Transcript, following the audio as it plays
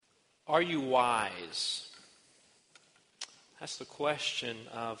Are you wise? That's the question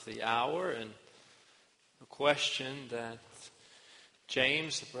of the hour, and the question that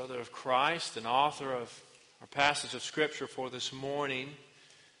James, the brother of Christ and author of our passage of Scripture for this morning,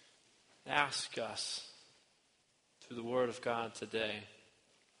 asks us through the Word of God today.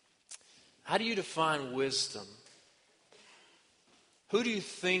 How do you define wisdom? Who do you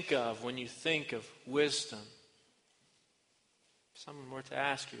think of when you think of wisdom? If someone were to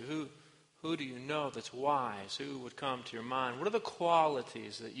ask you, who do you know that's wise? Who would come to your mind? What are the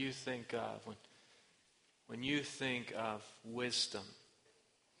qualities that you think of when you think of wisdom?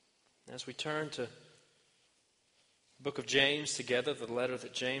 As we turn to the book of James together, the letter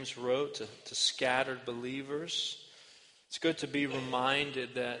that James wrote to scattered believers, it's good to be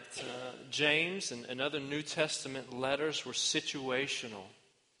reminded that James and other New Testament letters were situational.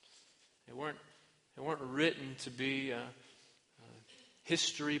 They weren't written to be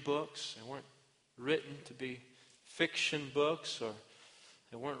history books. They weren't written to be fiction books, or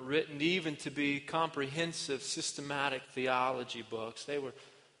they weren't written even to be comprehensive, systematic theology books. They were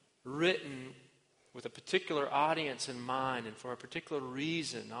written with a particular audience in mind and for a particular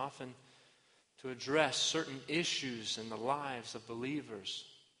reason, often to address certain issues in the lives of believers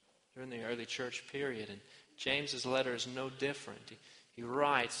during the early church period. And James's letter is no different. He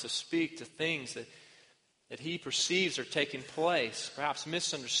writes to speak to things that he perceives are taking place, perhaps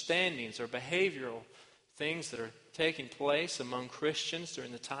misunderstandings or behavioral things that are taking place among Christians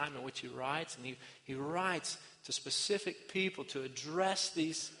during the time in which he writes. And he writes to specific people to address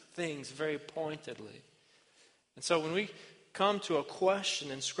these things very pointedly. And so when we come to a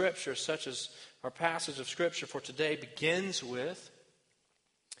question in Scripture, such as our passage of Scripture for today begins with,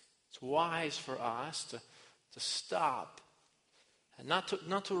 it's wise for us to stop and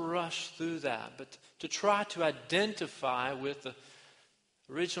not to rush through that, but to try to identify with the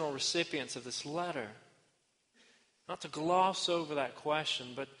original recipients of this letter. Not to gloss over that question,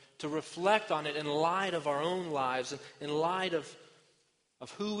 but to reflect on it in light of our own lives and in light of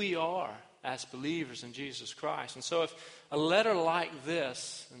who we are as believers in Jesus Christ. And so if a letter like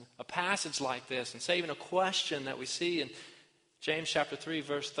this, and a passage like this, and say even a question that we see in James chapter 3,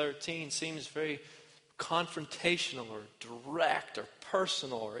 verse 13, seems very confrontational or direct or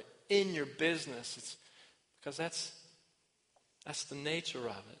personal or in your business, it's because that's the nature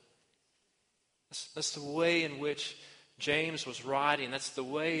of it. That's the way in which James was writing. That's the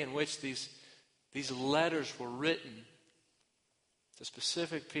way in which these letters were written to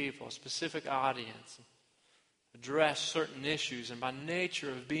specific people, a specific audience, address certain issues, and by nature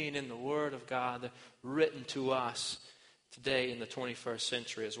of being in the Word of God, they're written to us today in the 21st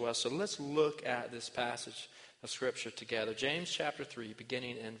century as well. So let's look at this passage of Scripture together. James chapter 3,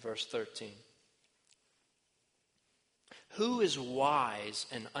 beginning in verse 13. Who is wise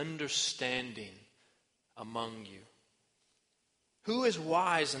and understanding among you? Who is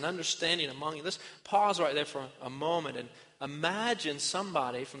wise and understanding among you? Let's pause right there for a moment and imagine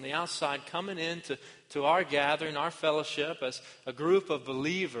somebody from the outside coming into our gathering, our fellowship as a group of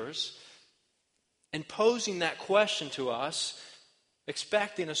believers, and posing that question to us,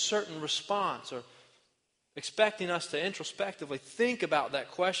 expecting a certain response, or expecting us to introspectively think about that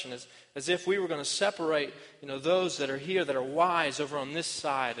question as if we were going to separate, those that are here that are wise over on this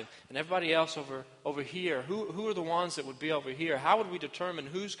side and everybody else over here. Who are the ones that would be over here? How would we determine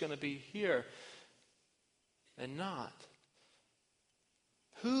who's going to be here and not?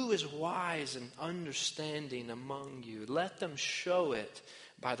 Who is wise and understanding among you? Let them show it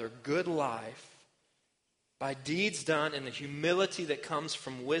by their good life, by deeds done in the humility that comes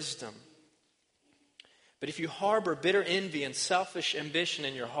from wisdom. But if you harbor bitter envy and selfish ambition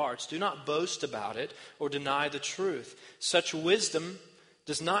in your hearts, do not boast about it or deny the truth. Such wisdom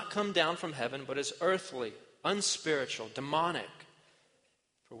does not come down from heaven, but is earthly, unspiritual, demonic.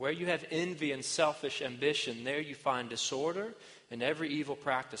 For where you have envy and selfish ambition, there you find disorder and every evil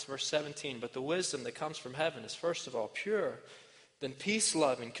practice. Verse 17, but the wisdom that comes from heaven is first of all pure, then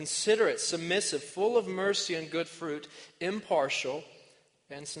peace-loving, considerate, submissive, full of mercy and good fruit, impartial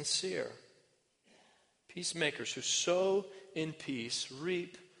and sincere. Peacemakers who sow in peace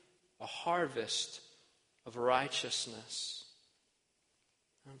reap a harvest of righteousness.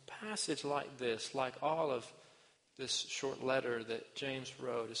 A passage like this, like all of this short letter that James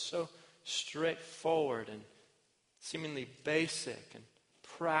wrote, is so straightforward and seemingly basic and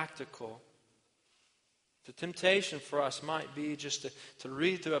practical. The temptation for us might be just to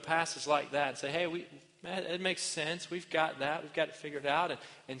read through a passage like that and say, hey, it makes sense. We've got that. We've got it figured out.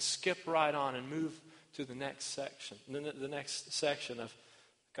 And skip right on and move to the next section, the next section of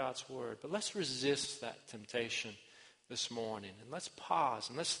God's Word. But let's resist that temptation this morning. And let's pause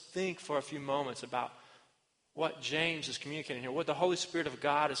and let's think for a few moments about what James is communicating here, what the Holy Spirit of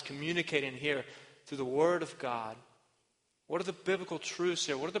God is communicating here through the Word of God. What are the biblical truths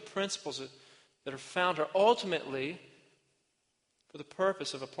here? What are the principles that are found here ultimately for the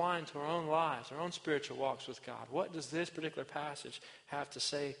purpose of applying to our own lives, our own spiritual walks with God? What does this particular passage have to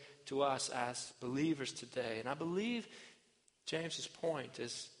say to us as believers today? And I believe James's point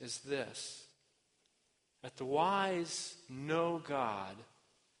is this, that the wise know God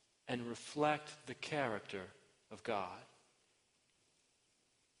and reflect the character of God.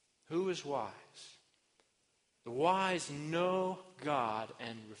 Who is wise? The wise know God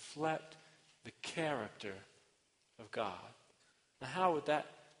and reflect the character of God. Now, how would that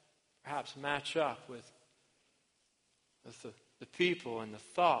perhaps match up with the people and the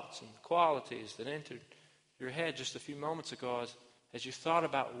thoughts and the qualities that entered your head just a few moments ago as you thought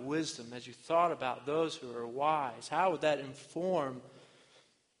about wisdom, as you thought about those who are wise? How would that inform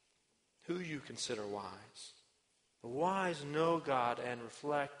who you consider wise? The wise know God and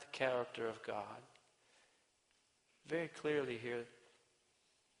reflect the character of God. Very clearly here,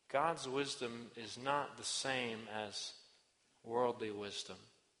 God's wisdom is not the same as worldly wisdom.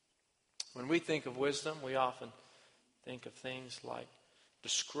 When we think of wisdom, we often think of things like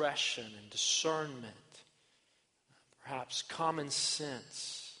discretion and discernment, perhaps common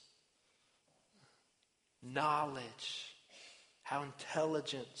sense, knowledge, how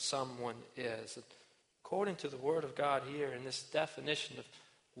intelligent someone is. According to the Word of God here in this definition of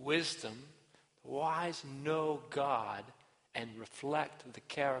wisdom, the wise know God and reflect the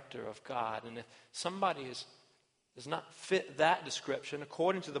character of God. And if somebody does not fit that description,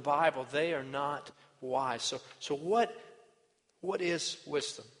 according to the Bible, they are not wise. So what is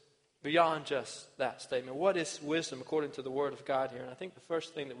wisdom? Beyond just that statement, what is wisdom according to the Word of God here? And I think the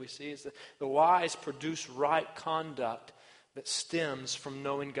first thing that we see is that the wise produce right conduct that stems from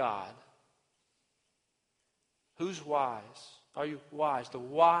knowing God. Who's wise? Are you wise? The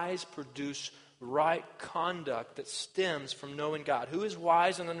wise produce right conduct that stems from knowing God. Who is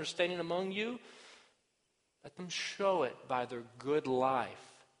wise and understanding among you? Let them show it by their good life,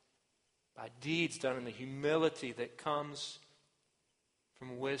 by deeds done in the humility that comes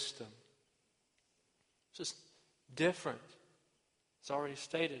from wisdom. It's just different. It's already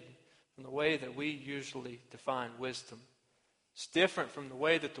stated from the way that we usually define wisdom. It's different from the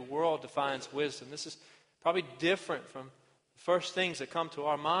way that the world defines wisdom. This is probably different from the first things that come to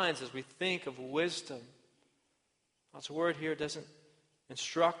our minds as we think of wisdom. God's Word here doesn't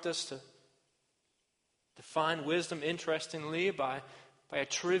instruct us to define wisdom, interestingly, by a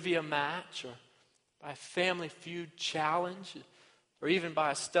trivia match or by a Family Feud challenge or even by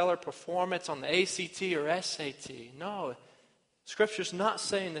a stellar performance on the ACT or SAT. No, Scripture's not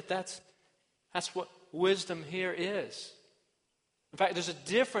saying that that's what wisdom here is. In fact, there's a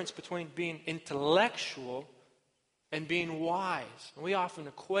difference between being intellectual and being wise. And we often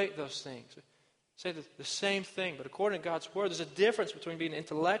equate those things. We say the same thing, but according to God's Word, there's a difference between being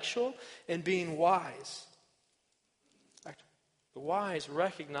intellectual and being wise. In fact, the wise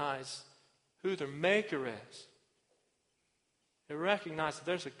recognize who their Maker is. They recognize that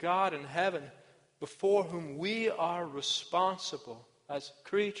there's a God in heaven before whom we are responsible as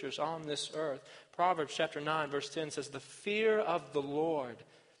creatures on this earth. Proverbs chapter 9, verse 10 says, "The fear of the Lord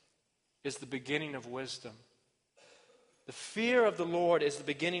is the beginning of wisdom." The fear of the Lord is the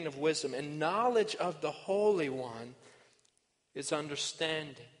beginning of wisdom, and knowledge of the Holy One is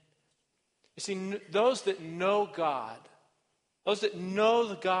understanding. You see, those that know God, those that know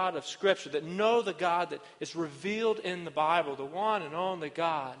the God of Scripture, that know the God that is revealed in the Bible, the one and only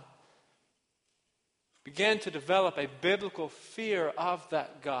God, begin to develop a biblical fear of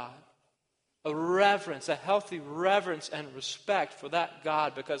that God. A reverence, a healthy reverence and respect for that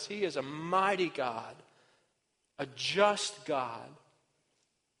God, because He is a mighty God, a just God.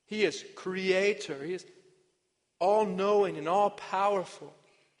 He is creator. He is all-knowing and all-powerful.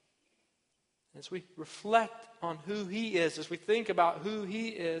 As we reflect on who He is, as we think about who He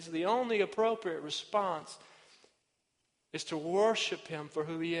is, the only appropriate response is to worship Him for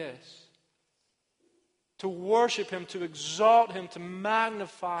who He is. To worship Him, to exalt Him, to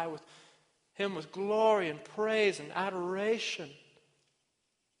magnify Him with glory and praise and adoration.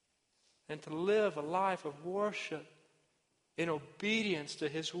 And to live a life of worship in obedience to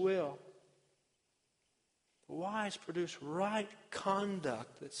His will. The wise produce right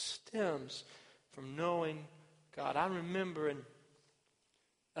conduct that stems from knowing God. I remember in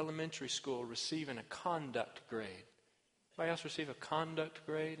elementary school receiving a conduct grade. Anybody else receive a conduct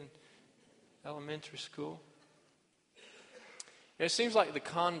grade in elementary school? It seems like the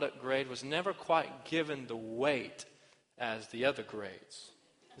conduct grade was never quite given the weight as the other grades.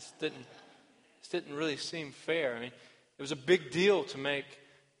 This didn't really seem fair. I mean, it was a big deal to make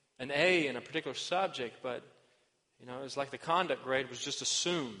an A in a particular subject, but it was like the conduct grade was just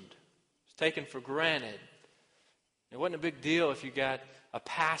assumed. It was taken for granted. It wasn't a big deal if you got a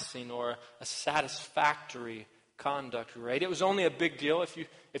passing or a satisfactory conduct grade. It was only a big deal if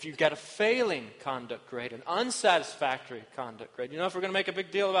you got a failing conduct grade, an unsatisfactory conduct grade. If we're going to make a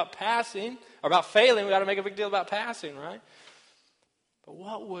big deal about passing or about failing, we got to make a big deal about passing, right? But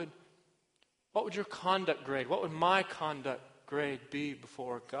what would your conduct grade, what would my conduct grade be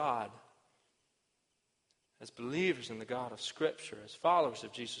before God? As believers in the God of Scripture, as followers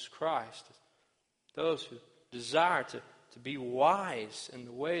of Jesus Christ, as those who desire to be wise in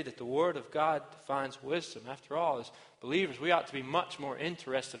the way that the Word of God defines wisdom. After all, as believers, we ought to be much more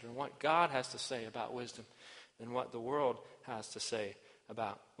interested in what God has to say about wisdom than what the world has to say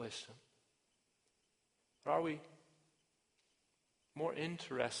about wisdom. But are we more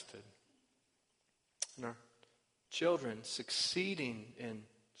interested in our children succeeding in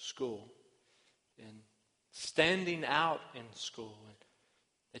school, in standing out in school, and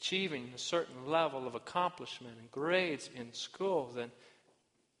achieving a certain level of accomplishment and grades in school, than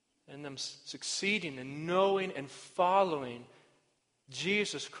them succeeding in knowing and following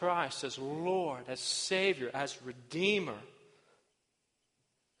Jesus Christ as Lord, as Savior, as Redeemer,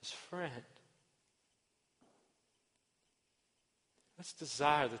 as friend? Let's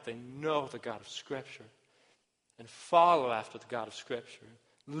desire that they know the God of Scripture and follow after the God of Scripture.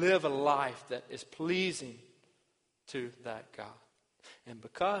 Live a life that is pleasing to that God. And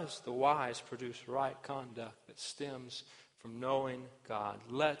because the wise produce right conduct that stems from knowing God,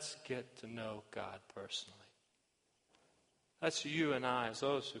 let's get to know God personally. That's you and I, as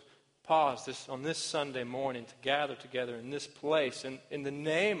those who pause on this Sunday morning to gather together in this place in the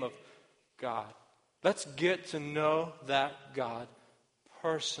name of God. Let's get to know that God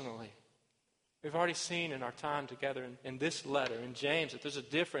personally. We've already seen in our time together in this letter, in James, that there's a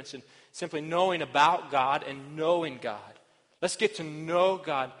difference in simply knowing about God and knowing God. Let's get to know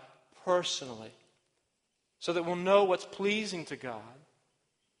God personally so that we'll know what's pleasing to God,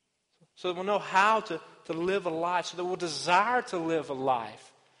 so that we'll know how to live a life, so that we'll desire to live a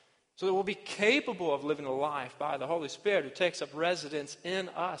life, so that we'll be capable of living a life by the Holy Spirit who takes up residence in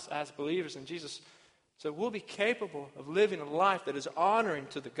us as believers in Jesus. So we'll be capable of living a life that is honoring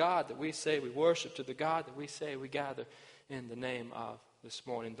to the God that we say we worship, to the God that we say we gather in the name of this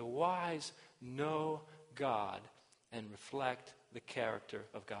morning. The wise know God and reflect the character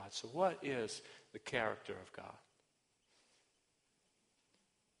of God. So what is the character of God?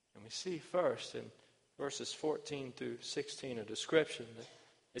 And we see first in verses 14 through 16 a description that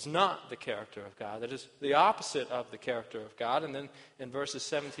is not the character of God. That is the opposite of the character of God. And then in verses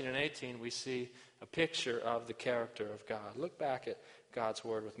 17 and 18 we see a picture of the character of God. Look back at God's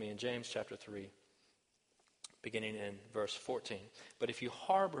Word with me in James chapter 3, beginning in verse 14. But if you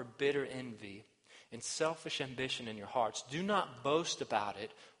harbor bitter envy and selfish ambition in your hearts, do not boast about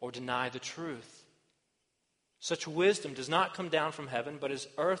it or deny the truth. Such wisdom does not come down from heaven, but is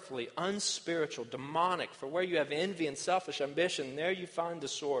earthly, unspiritual, demonic. For where you have envy and selfish ambition, there you find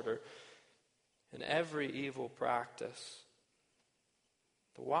disorder and every evil practice.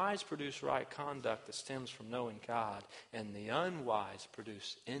 The wise produce right conduct that stems from knowing God, and the unwise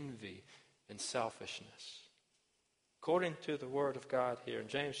produce envy and selfishness. According to the Word of God here in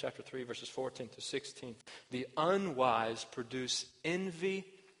James chapter 3, verses 14 to 16, the unwise produce envy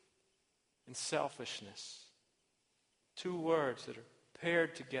and selfishness. Two words that are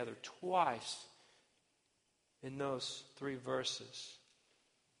paired together twice in those three verses.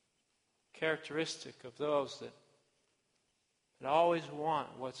 Characteristic of those that always want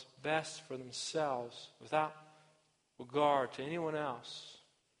what's best for themselves without regard to anyone else.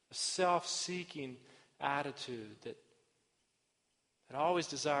 A self-seeking attitude that always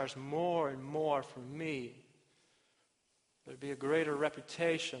desires more and more from me. There'd be a greater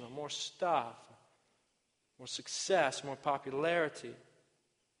reputation, or more stuff, more success, more popularity.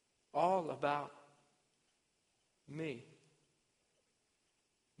 All about me.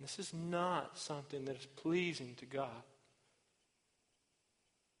 And this is not something that is pleasing to God.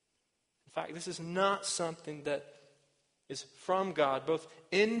 In fact, this is not something that is from God. Both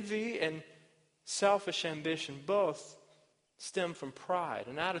envy and selfish ambition both stem from pride,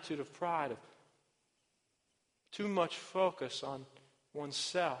 an attitude of pride, of too much focus on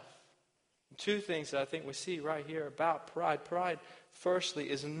oneself. And two things that I think we see right here about pride. Pride, firstly,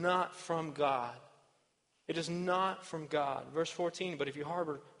 is not from God. It is not from God. Verse 14, but if you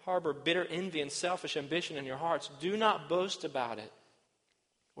harbor bitter envy and selfish ambition in your hearts, do not boast about it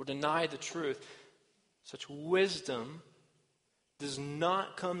or deny the truth. Such wisdom does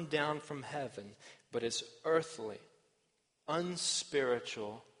not come down from heaven, but is earthly,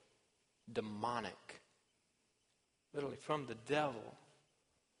 unspiritual, demonic. Literally from the devil.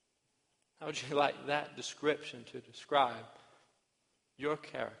 How would you like that description to describe your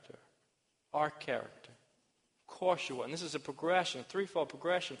character, our character? Of course you would. And this is a progression, a threefold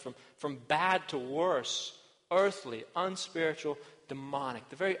progression from bad to worse, earthly, unspiritual, demonic.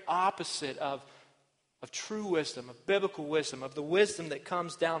 The very opposite of true wisdom, of biblical wisdom, of the wisdom that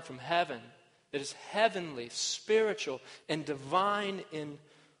comes down from heaven, that is heavenly, spiritual, and divine in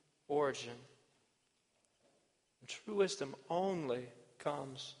origin. And true wisdom only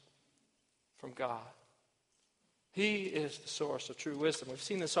comes from God. He is the source of true wisdom. We've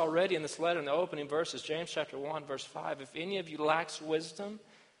seen this already in this letter in the opening verses, James chapter 1, verse 5. If any of you lacks wisdom,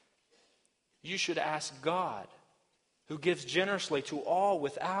 you should ask God, who gives generously to all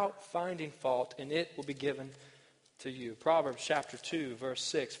without finding fault, and it will be given to you. Proverbs chapter 2, verse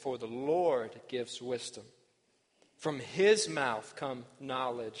 6. For the Lord gives wisdom. From his mouth come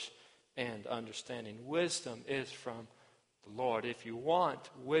knowledge and understanding. Wisdom is from the Lord. If you want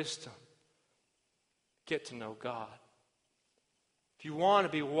wisdom, get to know God. If you want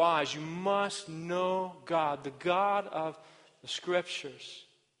to be wise, you must know God, the God of the Scriptures.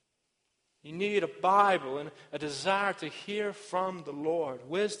 You need a Bible and a desire to hear from the Lord.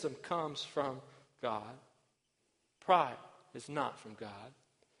 Wisdom comes from God. Pride is not from God.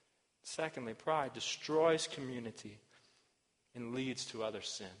 Secondly, pride destroys community and leads to other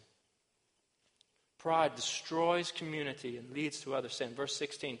sin. Pride destroys community and leads to other sin. Verse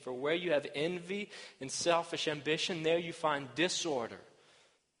 16, for where you have envy and selfish ambition, there you find disorder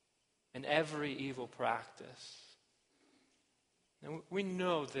and every evil practice. And we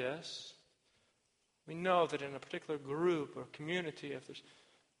know this. We know that in a particular group or community, if there's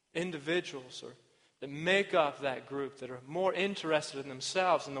individuals that make up that group that are more interested in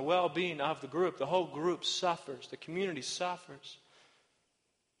themselves and the well-being of the group, the whole group suffers. The community suffers.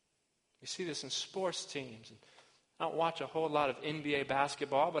 We see this in sports teams. I don't watch a whole lot of NBA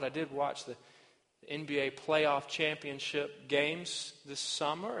basketball, but I did watch the NBA playoff championship games this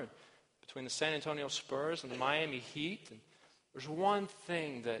summer between the San Antonio Spurs and the Miami Heat. And there's one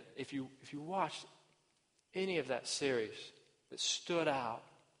thing that if you watched any of that series that stood out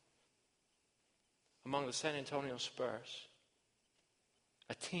among the San Antonio Spurs,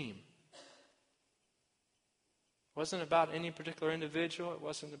 a team. It wasn't about any particular individual. It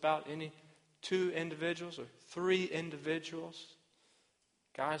wasn't about any two individuals or three individuals.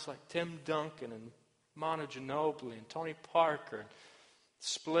 Guys like Tim Duncan and Manu Ginobili and Tony Parker and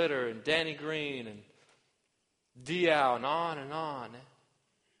Splitter and Danny Green and Diaw and on and on.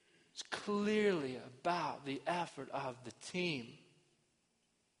 It's clearly about the effort of the team.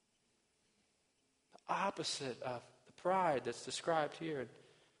 The opposite of the pride that's described here in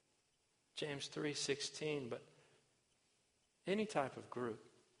James 3:16. But any type of group,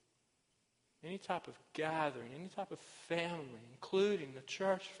 any type of gathering, any type of family, including the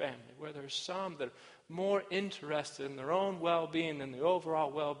church family, where there's some that are more interested in their own well-being than the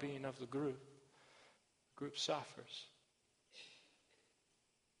overall well-being of the group suffers.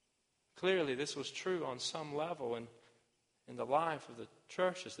 Clearly, this was true on some level in the life of the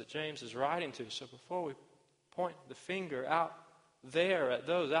churches that James is writing to. So before we point the finger out there at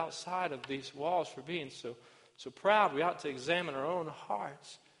those outside of these walls for being so proud, we ought to examine our own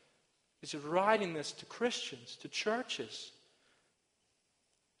hearts. He's writing this to Christians, to churches.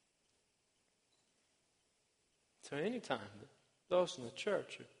 So anytime that those in the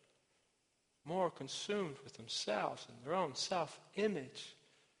church are more consumed with themselves and their own self-image,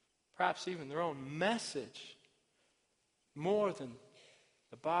 perhaps even their own message, more than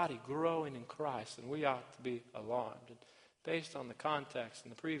the body growing in Christ, then we ought to be alarmed. And based on the context in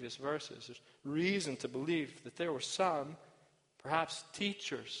the previous verses, there's reason to believe that there were some, perhaps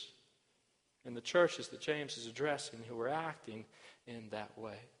teachers, in the churches that James is addressing who were acting in that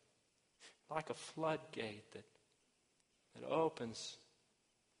way. Like a floodgate that opens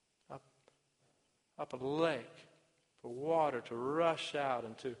up a lake for water to rush out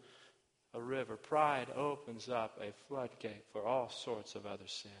into a river. Pride opens up a floodgate for all sorts of other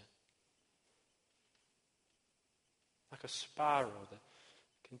sin. Like a spiral that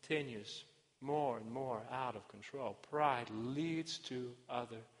continues more and more out of control. Pride leads to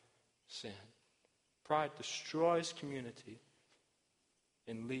other sin. Pride destroys community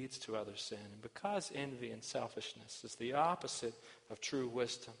and leads to other sin. And because envy and selfishness is the opposite of true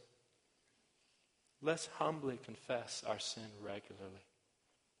wisdom, let's humbly confess our sin regularly.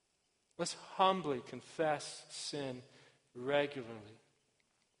 Let's humbly confess sin regularly.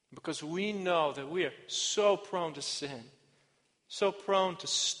 Because we know that we are so prone to sin, so prone to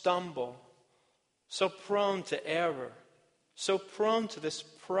stumble, so prone to error, so prone to this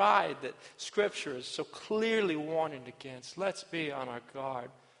pride that Scripture is so clearly warning against. Let's be on our guard,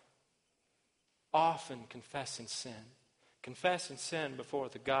 often confessing sin before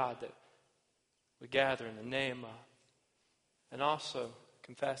the God that we gather in the name of, and also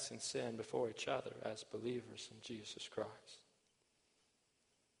confessing sin before each other as believers in Jesus Christ.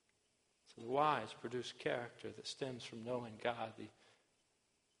 So the wise produce character that stems from knowing God. The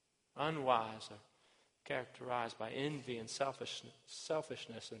unwise are characterized by envy and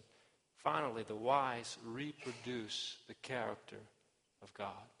selfishness. And finally, the wise reproduce the character of God.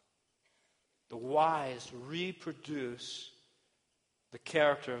 The wise reproduce the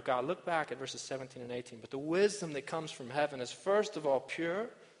character of God. Look back at verses 17 and 18. But the wisdom that comes from heaven is first of all pure,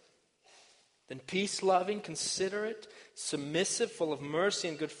 then peace-loving, considerate, submissive, full of mercy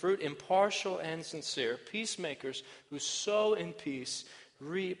and good fruit, impartial and sincere. Peacemakers who sow in peace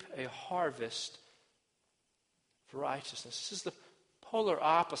reap a harvest of righteousness. This is the polar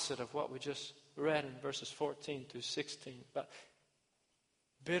opposite of what we just read in verses 14 through 16 about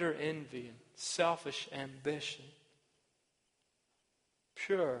bitter envy and selfish ambition.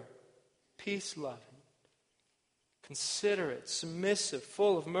 Pure, peace-loving, considerate, submissive,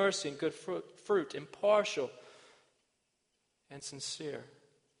 full of mercy and good fruit, impartial and sincere.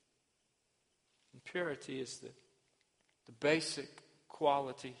 And purity is the basic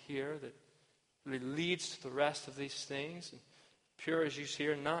quality here that really leads to the rest of these things. And pure is used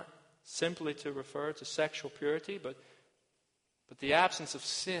here not simply to refer to sexual purity, but the absence of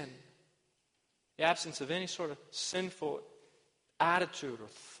sin, the absence of any sort of sinful attitude or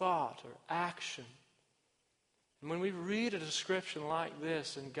thought or action. And when we read a description like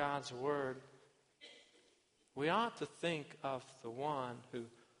this in God's Word, we ought to think of the one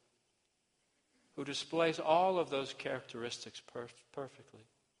who displays all of those characteristics perfectly.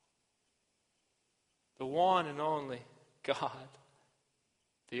 The one and only God,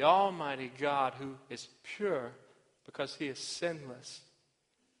 the Almighty God who is pure because He is sinless.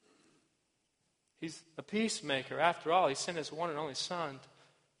 He's a peacemaker. After all, He sent His one and only Son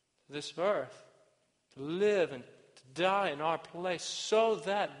to this earth to live and to die in our place so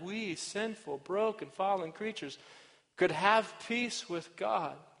that we, sinful, broken, fallen creatures, could have peace with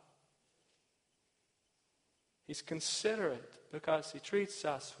God. He's considerate because He treats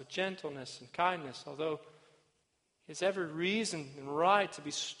us with gentleness and kindness, although He has every reason and right to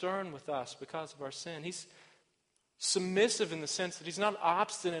be stern with us because of our sin. He's submissive in the sense that He's not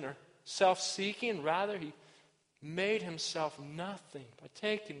obstinate or self-seeking. Rather, He made Himself nothing by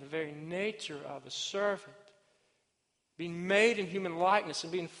taking the very nature of a servant. Being made in human likeness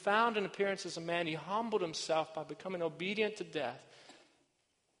and being found in appearance as a man, He humbled Himself by becoming obedient to death,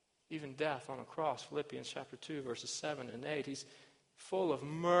 even death on a cross. Philippians chapter 2, verses 7 and 8. He's full of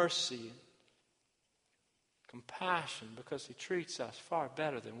mercy and compassion because He treats us far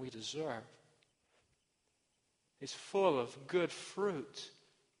better than we deserve. He's full of good fruit,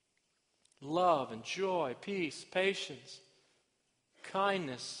 love and joy, peace, patience,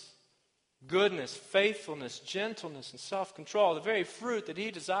 kindness, goodness, faithfulness, gentleness, and self-control. The very fruit that He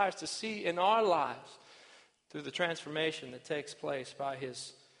desires to see in our lives through the transformation that takes place by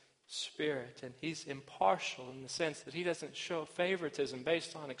His Spirit. And He's impartial in the sense that He doesn't show favoritism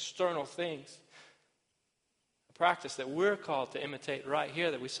based on external things. A practice that we're called to imitate right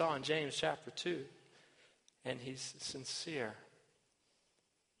here that we saw in James chapter 2. And He's sincere,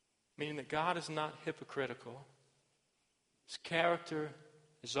 meaning that God is not hypocritical. His character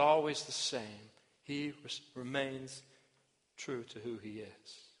is always the same. He remains true to who He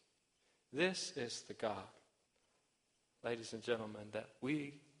is. This is the God, ladies and gentlemen, that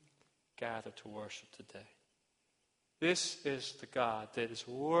we gather to worship today. This is the God that is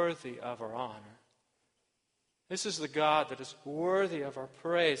worthy of our honor. This is the God that is worthy of our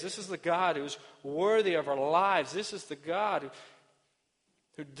praise. This is the God who is worthy of our lives. This is the God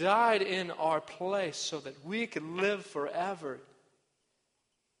who died in our place so that we could live forever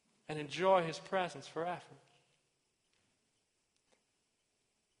and enjoy His presence forever.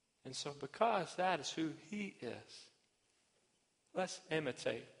 And so because that is who He is, let's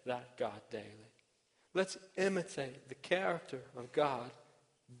imitate that God daily. Let's imitate the character of God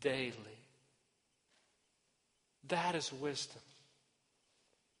daily. That is wisdom.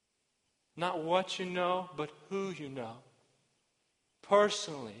 Not what you know, but who you know.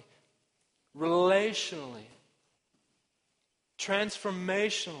 Personally, relationally,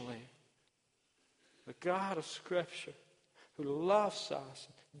 transformationally. The God of Scripture who loves us,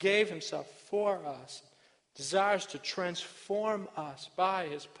 gave Himself for us, desires to transform us by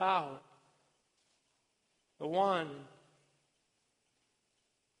His power. The one,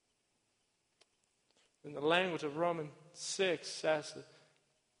 in the language of Romans 6, says that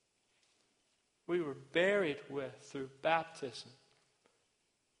we were buried with through baptism,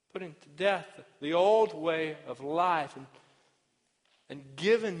 putting to death the old way of life and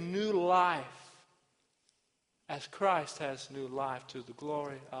given new life as Christ has new life to the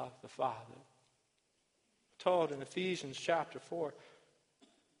glory of the Father. We're told in Ephesians chapter 4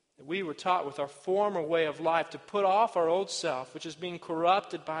 that we were taught with our former way of life to put off our old self, which is being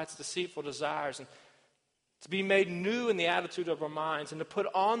corrupted by its deceitful desires, and to be made new in the attitude of our minds, and to put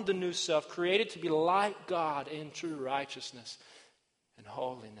on the new self, created to be like God in true righteousness and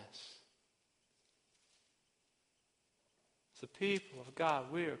holiness. As the people of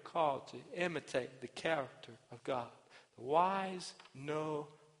God, we are called to imitate the character of God. The wise know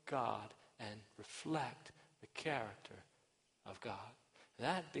God and reflect the character of God.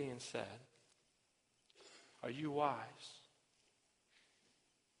 That being said, are you wise?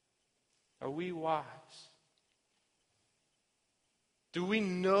 Are we wise? Do we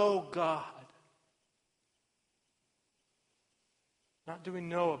know God? Not do we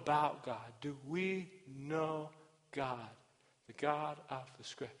know about God. Do we know God, the God of the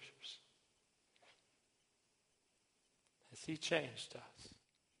Scriptures? Has He changed us?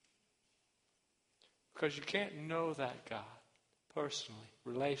 Because you can't know that God personally,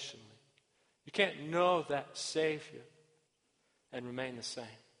 relationally. You can't know that Savior and remain the same.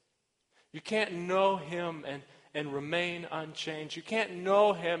 You can't know Him and remain unchanged. You can't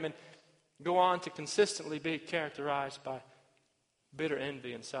know Him and go on to consistently be characterized by bitter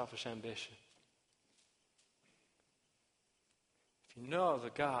envy and selfish ambition. If you know the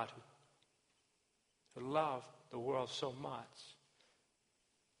God who loved the world so much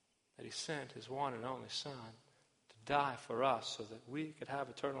that He sent His one and only Son to die for us so that we could have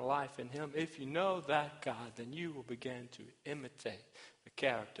eternal life in Him, if you know that God, then you will begin to imitate the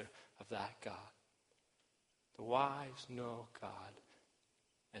character of that God. The wise know God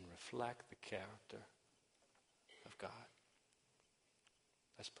and reflect the character of God.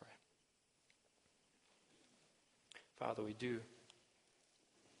 Let's pray. Father, we do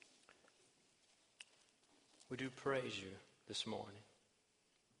praise You this morning.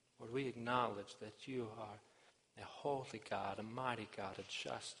 Lord, we acknowledge that You are a holy God, a mighty God, a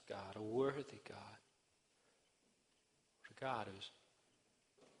just God, a worthy God. A God who's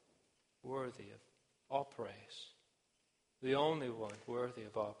worthy of all praise. The only one worthy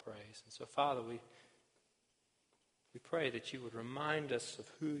of all praise. And so, Father, we pray that You would remind us of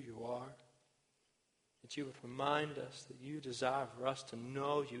who You are. That You would remind us that You desire for us to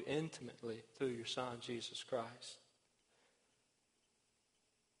know You intimately through Your Son, Jesus Christ.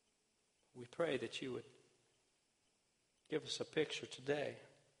 We pray that You would give us a picture today.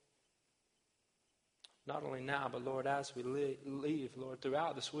 Not only now, but Lord, as we leave, Lord,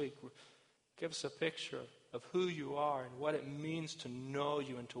 throughout this week, give us a picture of who You are and what it means to know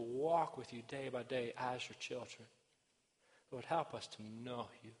You and to walk with You day by day as Your children. Lord, help us to know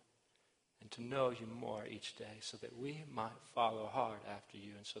You and to know You more each day so that we might follow hard after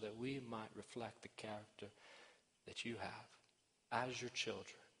You and so that we might reflect the character that You have as Your children.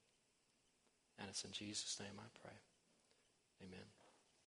 And it's in Jesus' name I pray. Amen.